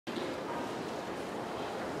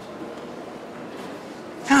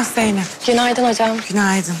Zeynep. Günaydın hocam.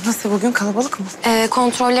 Günaydın. Nasıl bugün, kalabalık mı?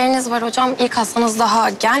 Kontrolleriniz var hocam. İlk hastanız daha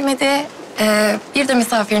gelmedi. Bir de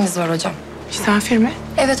misafiriniz var hocam. Misafir mi?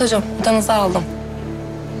 Evet hocam, odanızı aldım.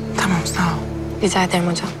 Tamam, sağ ol. Rica ederim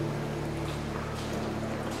hocam.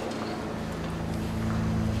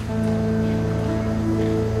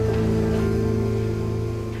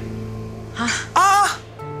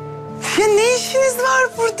 Ya ne işiniz var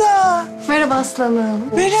burada? Merhaba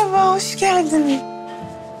Aslı'nın. Merhaba, hoş geldin.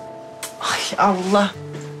 Ay Allah.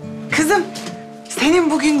 Kızım,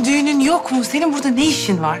 senin bugün düğünün yok mu? Senin burada ne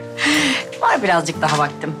işin var? Var birazcık daha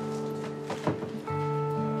vaktim.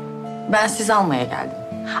 Ben sizi almaya geldim.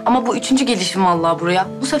 Ama bu 3. gelişim vallahi buraya.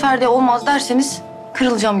 Bu sefer de olmaz derseniz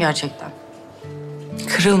kırılacağım gerçekten.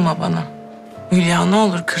 Kırılma bana. Hülya, ne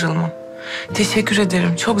olur kırılma. Teşekkür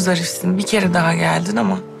ederim, çok zarifsin. Bir kere daha geldin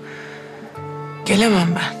ama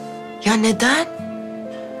gelemem ben. Ya neden?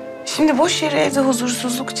 Şimdi boş yere evde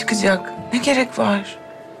huzursuzluk çıkacak. Ne gerek var?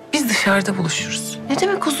 Biz dışarıda buluşuruz. Ne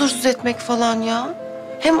demek huzursuz etmek falan ya?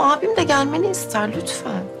 Hem abim de gelmeni ister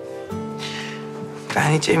lütfen.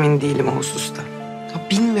 Ben hiç emin değilim o hususta. Ya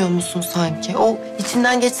bilmiyor musun sanki? O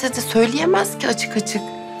içinden geçse de söyleyemez ki açık açık.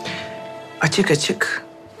 Açık açık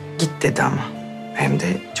git dedi ama. Hem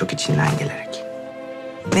de çok içinden gelerek.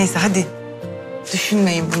 Neyse hadi.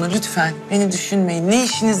 Düşünmeyin bunu lütfen. Beni düşünmeyin. Ne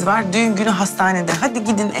işiniz var? Düğün günü hastanede. Hadi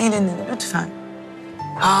gidin eğlenin lütfen.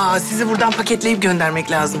 Sizi buradan paketleyip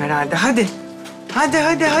göndermek lazım herhalde. Hadi.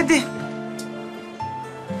 Hadi.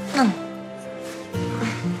 Hı.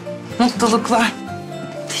 Mutluluklar.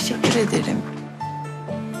 Teşekkür ederim.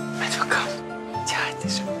 Hadi bakalım. Rica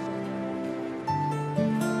ederim.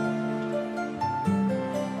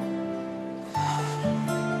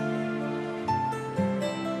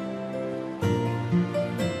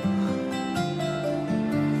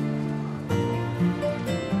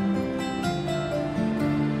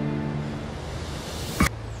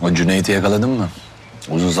 O Cüneyt'i yakaladın mı?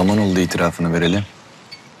 Uzun zaman oldu itirafını vereli.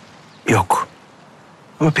 Yok.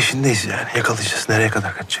 Ama peşindeyiz yani. Yakalayacağız. Nereye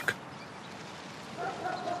kadar kaçacak?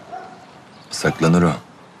 Saklanır o.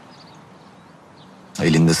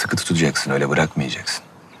 Elinde sıkı tutacaksın, öyle bırakmayacaksın.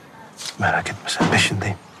 Merak etme sen,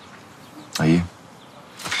 peşindeyim. İyi.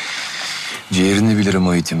 Ciğerini bilirim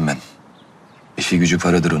o itin ben. İşi gücü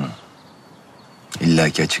paradır onun. İlla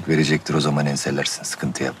ki açık verecektir, o zaman enselersin.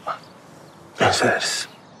 Sıkıntı yapma. Enseleriz.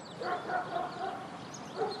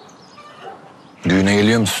 Düğüne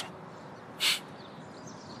geliyor musun?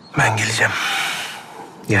 Ben geleceğim.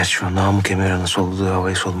 Gerçi o Namık Emirhan'ın soluduğu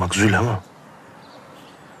havayı solmak zül ama...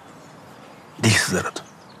 Dilsiz aradı.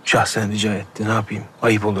 Şahsen rica etti. Ne yapayım?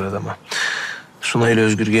 Ayıp olur adama. Suna ile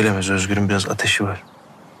Özgür gelemez. Özgür'ün biraz ateşi var.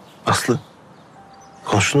 Aslı,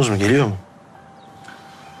 konuştunuz mu? Geliyor mu?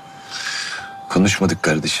 Konuşmadık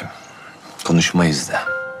kardeşim. Konuşmayız da.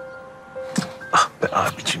 Ah be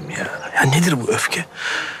abicim ya. Ya nedir bu öfke?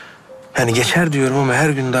 Yani geçer diyorum ama her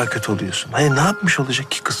gün daha kötü oluyorsun. Hayır, ne yapmış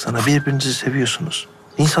olacak ki kız sana? Birbirinizi seviyorsunuz.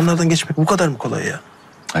 İnsanlardan geçmek bu kadar mı kolay ya?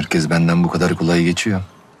 Herkes benden bu kadar kolay geçiyor.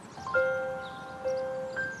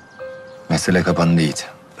 Mesele kapandı Yiğit.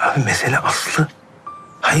 Abi mesele Aslı.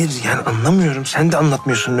 Hayır yani anlamıyorum. Sen de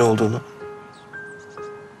anlatmıyorsun ne olduğunu.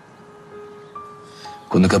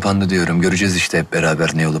 Konu kapandı diyorum. Göreceğiz işte hep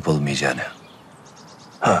beraber ne olup olmayacağını.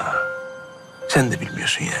 Sen de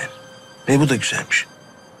bilmiyorsun yani. Bu da güzelmiş.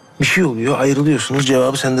 Bir şey oluyor, ayrılıyorsunuz.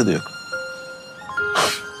 Cevabı sende de yok.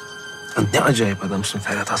 Ne acayip adamsın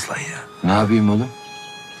Ferhat Aslan ya. Ne yapayım oğlum?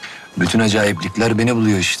 Bütün acayiplikler beni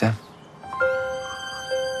buluyor işte.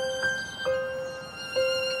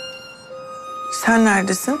 Sen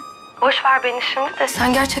neredesin? Boş ver beni şimdi de.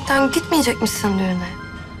 Sen gerçekten gitmeyecek misin düğüne?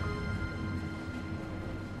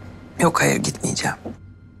 Yok, hayır gitmeyeceğim.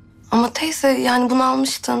 Ama teyze yani bunu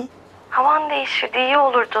almıştın. Havan değişirdi, iyi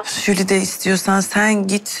olurdu. Jülide istiyorsan sen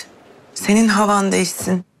git. Senin havan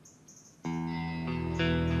değişsin.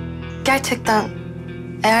 Gerçekten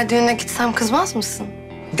eğer düğüne gitsem kızmaz mısın?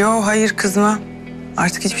 Yo, hayır kızma.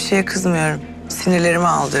 Artık hiçbir şeye kızmıyorum. Sinirlerimi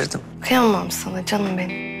aldırdım. Kıyamam sana canım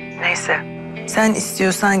benim. Neyse. Sen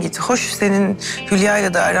istiyorsan git. Hoş, senin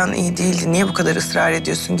Hülya'yla da aran iyi değildi. Niye bu kadar ısrar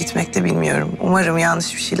ediyorsun gitmekte bilmiyorum. Umarım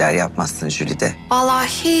yanlış bir şeyler yapmazsın Jülide. Vallahi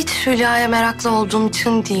hiç Hülya'ya meraklı olduğum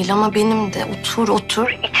için değil ama benim de otur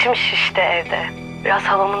içim şişti evde. Biraz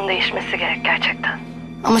havamın değişmesi gerek gerçekten.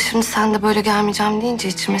 Ama şimdi sen de böyle gelmeyeceğim deyince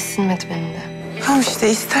içime sinmedi benim de. Tamam işte,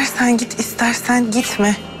 istersen git, istersen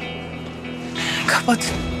gitme.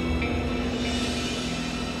 Kapat.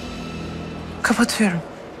 Kapatıyorum.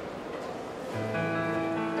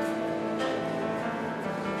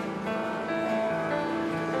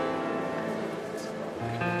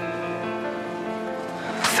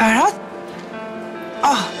 Ferhat?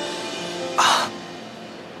 Ah,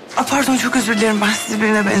 Pardon, çok özür dilerim. Ben sizi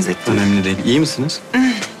birine benzettim. Önemli değil. İyi misiniz?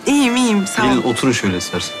 İyiyim. Sağ olun. Gelin oturun şöyle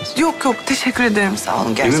isterseniz. Yok, teşekkür ederim. Sağ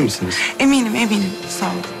olun gerçekten. Emin misiniz? Eminim. Sağ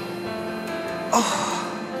olun.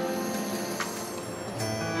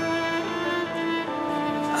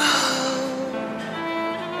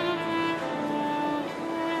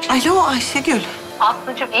 Alo Ayşegül.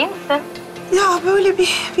 Aslı'cığım iyi misin? Ya böyle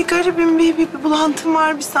bir garibim, bir bulantım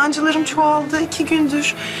var. Bir sancılarım çoğaldı 2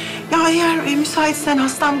 gündür. Ya eğer müsaitsen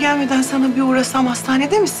hastam gelmeden sana bir uğrasam,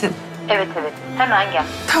 hastanede misin? Evet. Hemen gel.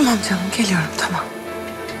 Tamam canım, geliyorum, tamam.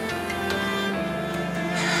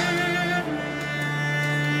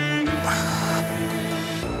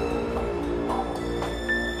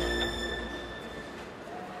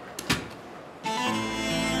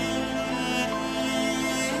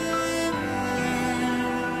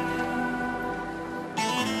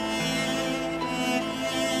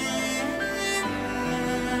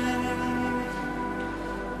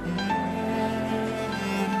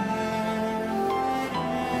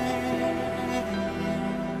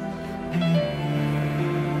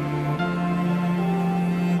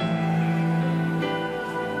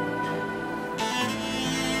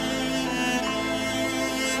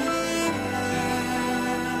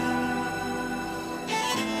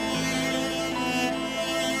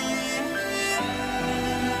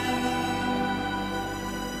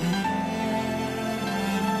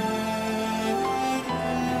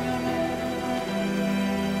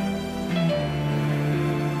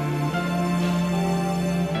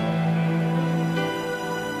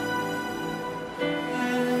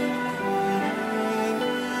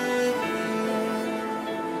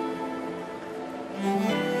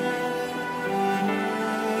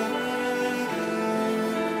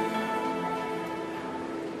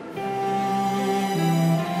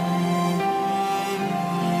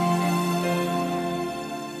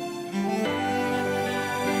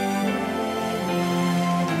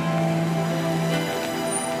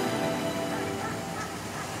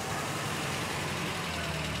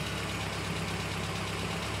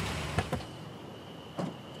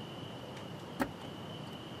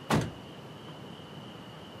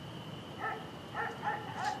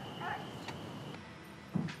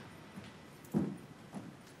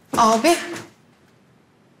 Abi.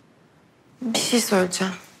 Bir şey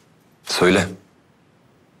söyleyeceğim. Söyle.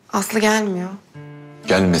 Aslı gelmiyor.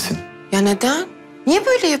 Gelmesin. Ya neden? Niye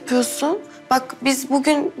böyle yapıyorsun? Bak biz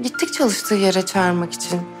bugün gittik çalıştığı yere çağırmak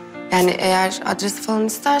için. Yani eğer adresi falan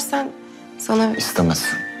istersen sana... İstemez.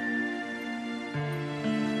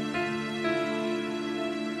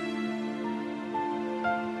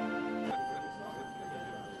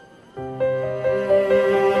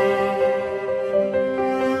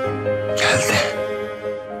 Geldi.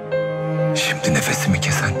 Şimdi nefesimi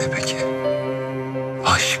kesen ne peki?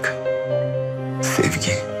 Aşk,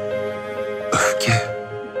 sevgi, öfke,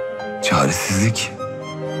 çaresizlik,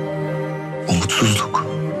 umutsuzluk.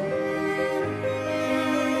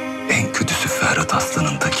 En kötüsü Ferhat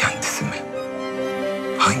Aslı'nın da kendisi mi?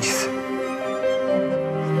 Hangisi?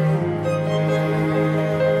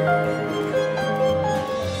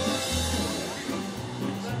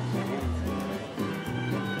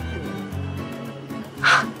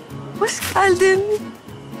 Hoş geldin.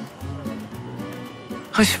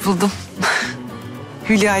 Hoş buldum.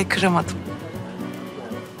 Hülya'yı kıramadım.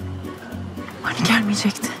 Hani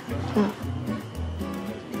gelmeyecekti?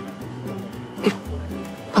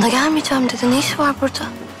 Bana gelmeyeceğim dedi. Ne işi var burada?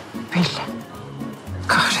 Belli.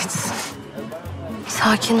 Kahretsin.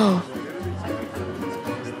 Sakin ol.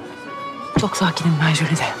 Çok sakinim ben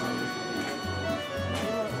Jülide.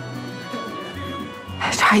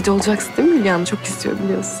 Şahit olacaksın değil mi Hülya'nın? Çok istiyor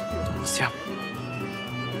biliyorsun. Olacağım.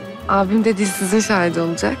 Abim de dilsizin şahidi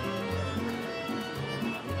olacak.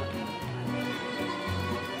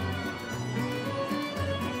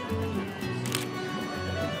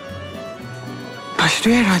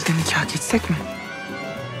 Başlıyor herhalde nikah. Geçsek mi?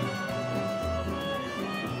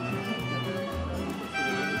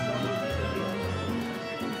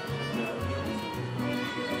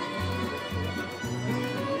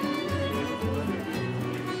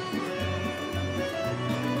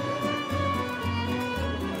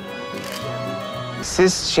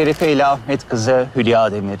 Siz Şerife ile Ahmet kızı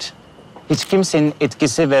Hülya Demir, hiç kimsenin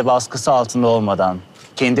etkisi ve baskısı altında olmadan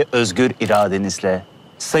kendi özgür iradenizle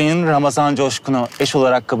Sayın Ramazan Coşkun'u eş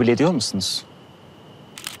olarak kabul ediyor musunuz?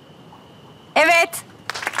 Evet.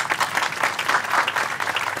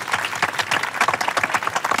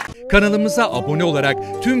 Kanalımıza abone olarak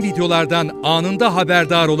tüm videolardan anında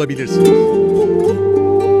haberdar olabilirsiniz.